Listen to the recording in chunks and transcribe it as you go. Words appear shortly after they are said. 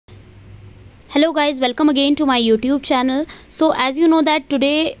Hello guys, welcome again to my YouTube channel. So as you know that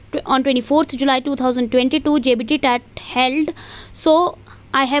today on 24th July 2022 JBT TET held. So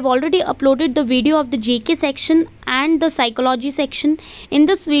I have already uploaded the video of the GK section and the psychology section. In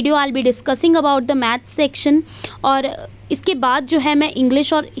this video I'll be discussing about the maths section और इसके बाद जो है मैं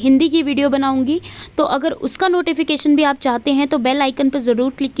English और हिंदी की video बनाऊंगी. तो अगर उसका नोटिफिकेशन भी आप चाहते हैं तो बेल आइकन पर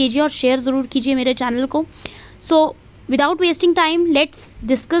ज़रूर क्लिक कीजिए और शेयर ज़रूर कीजिए मेरे चैनल को. So without wasting time, let's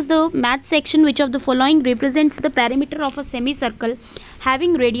discuss the math section. Which of the following represents the perimeter of a semicircle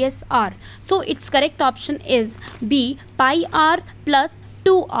having radius r? So its correct option is B, pi r plus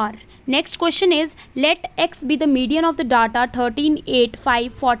 2r. Next question is, let x be the median of the data 13, 8,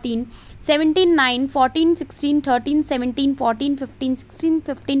 5, 14, 17, 9, 14, 16, 13, 17, 14, 15, 16,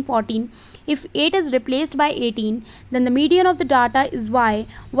 15, 14. If 8 is replaced by 18, then the median of the data is y.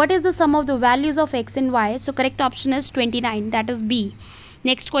 What is the sum of the values of x and y? So correct option is 29, that is B.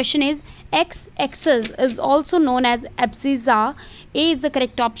 Next question is, x-axis is also known as abscissa. A is the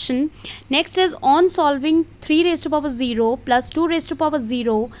correct option. Next is, on solving 3 raised to power 0 plus 2 raised to power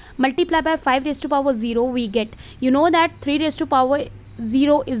 0 multiplied by 5 raised to power 0, we get, you know that 3 raised to power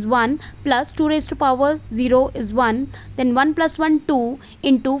 0 is 1 plus 2 raised to power 0 is 1, then 1 plus 1 2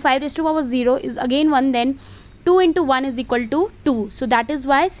 into 5 raised to power 0 is again 1, then 2 into 1 is equal to 2. So that is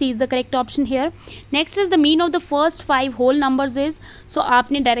why C is the correct option here. Next is, the mean of the first 5 whole numbers is, so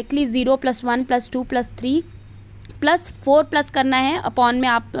आपने directly 0 plus 1 plus 2 plus 3 plus 4 plus करना है, upon में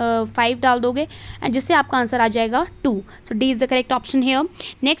आप 5 डाल दोगे and जिससे आपका answer आ जाएगा 2. सो D is the correct option here.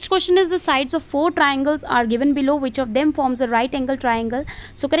 Next question is, the sides of 4 triangles are given below, which of them forms a right angle triangle?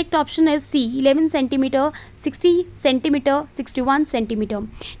 So correct option is C, 11 centimetre, 60 centimetre, 61 centimetre.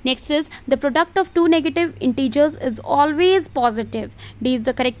 Next is, the product of to negative integers is always positive. D is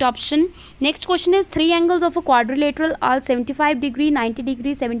the correct option. Next question is, 3 angles of a quadrilateral are 75 degree, 90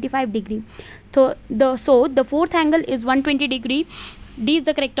 degree, 75 degree. So the fourth angle is 120 degree. D is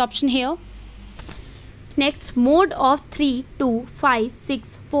the correct option here. Next, mode of 3, 2, 5,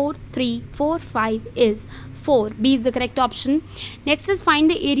 6, 4, 3, 4, 5 is 4. B is the correct option. Next is,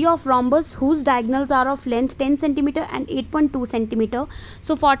 find the area of rhombus whose diagonals are of length 10 cm and 8.2 cm.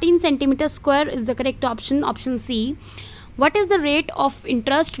 So 14 cm square is the correct option, option C. What is the rate of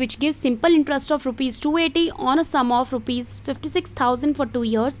interest which gives simple interest of rupees 280 on a sum of rupees 56,000 for 2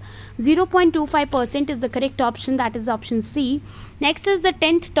 years? 0.25% is the correct option, that is option C. Next is, the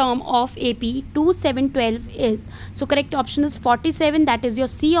 10th term of AP 2712 is, so correct option is 47, that is your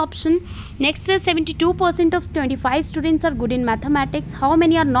C option. Next is, 72% of 25 students are good in mathematics. How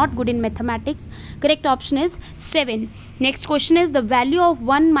many are not good in mathematics? Correct option is 7. Next question is, the value of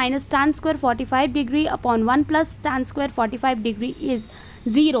 1 minus tan square 45 degree upon 1 plus tan square 45 degree is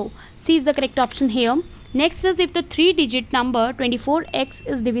 0. C is the correct option here. Next is, if the 3-digit number 24x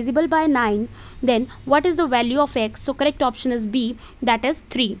is divisible by 9, then what is the value of x? So correct option is B, that is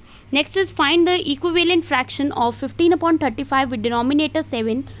 3. Next is, find the equivalent fraction of 15 upon 35 with denominator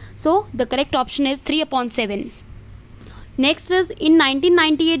 7. So the correct option is 3 upon 7. Next is, in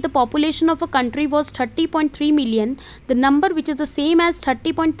 1998 the population of a country was 30.3 million. The number which is the same as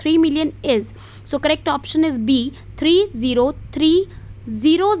 30.3 million is, so correct option is B,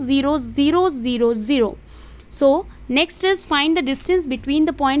 303,000,000. So next is, find the distance between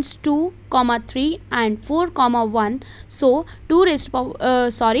the points 2, 3 and 4, 1. So 2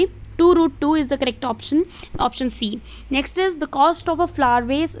 root 2 is the correct option, option C. Next is, the cost of a flower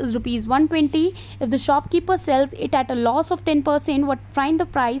vase is rupees 120. If the shopkeeper sells it at a loss of 10%, what find the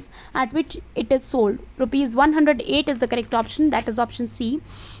price at which it is sold? Rupees 108 is the correct option, that is option C.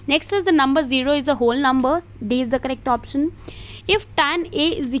 Next is, the number 0 is a whole number. D is the correct option. If tan A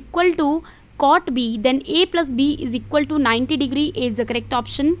is equal to cot B, then A plus B is equal to 90 degree. A is the correct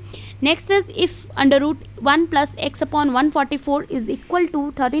option. Next is, if under root 1 plus x upon 144 is equal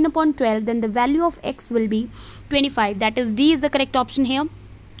to 13 upon 12, then the value of x will be 25. That is D is the correct option here.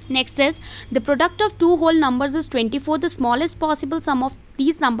 Next is, the product of two whole numbers is 24. The smallest possible sum of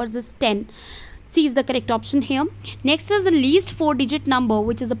these numbers is 10. C is the correct option here. Next is, the least 4-digit number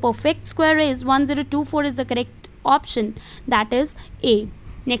which is a perfect square is 1024 is the correct option, that is A.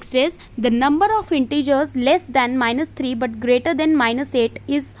 Next is, the number of integers less than -3 but greater than -8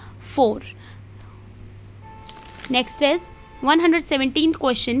 is 4. Next is, 117th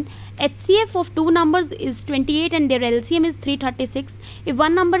question. HCF of two numbers is 28 and their LCM is 336. If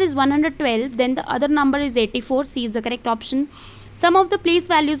one number is 112, then the other number is 84. C is the correct option. Sum of the place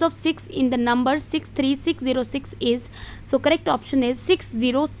values of 6 in the number 63606 is, so correct option is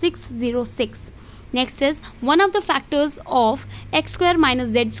 60606. Next is, one of the factors of x square minus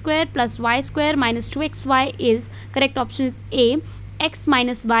z square plus y square minus 2xy is, correct option is A, x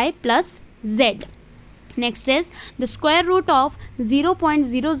minus y plus Z. Next is the square root of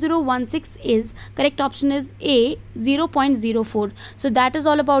 0.0016 is, correct option is A, 0.04. So that is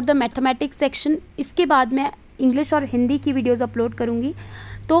all about the mathematics section. इसके बाद मैं English और हिंदी की videos upload करूँगी.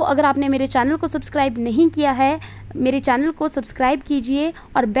 तो अगर आपने मेरे चैनल को सब्सक्राइब नहीं किया है, मेरे चैनल को सब्सक्राइब कीजिए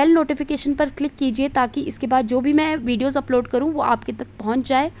और बेल नोटिफिकेशन पर क्लिक कीजिए ताकि इसके बाद जो भी मैं वीडियोस अपलोड करूँ वो आपके तक पहुँच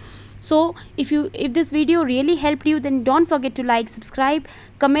जाए. So if this video really helped you, then don't forget to like, subscribe,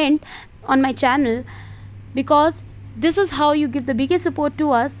 comment on my channel, because this is how you give the biggest support to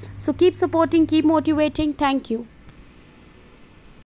us. So keep supporting, keep motivating. Thank you.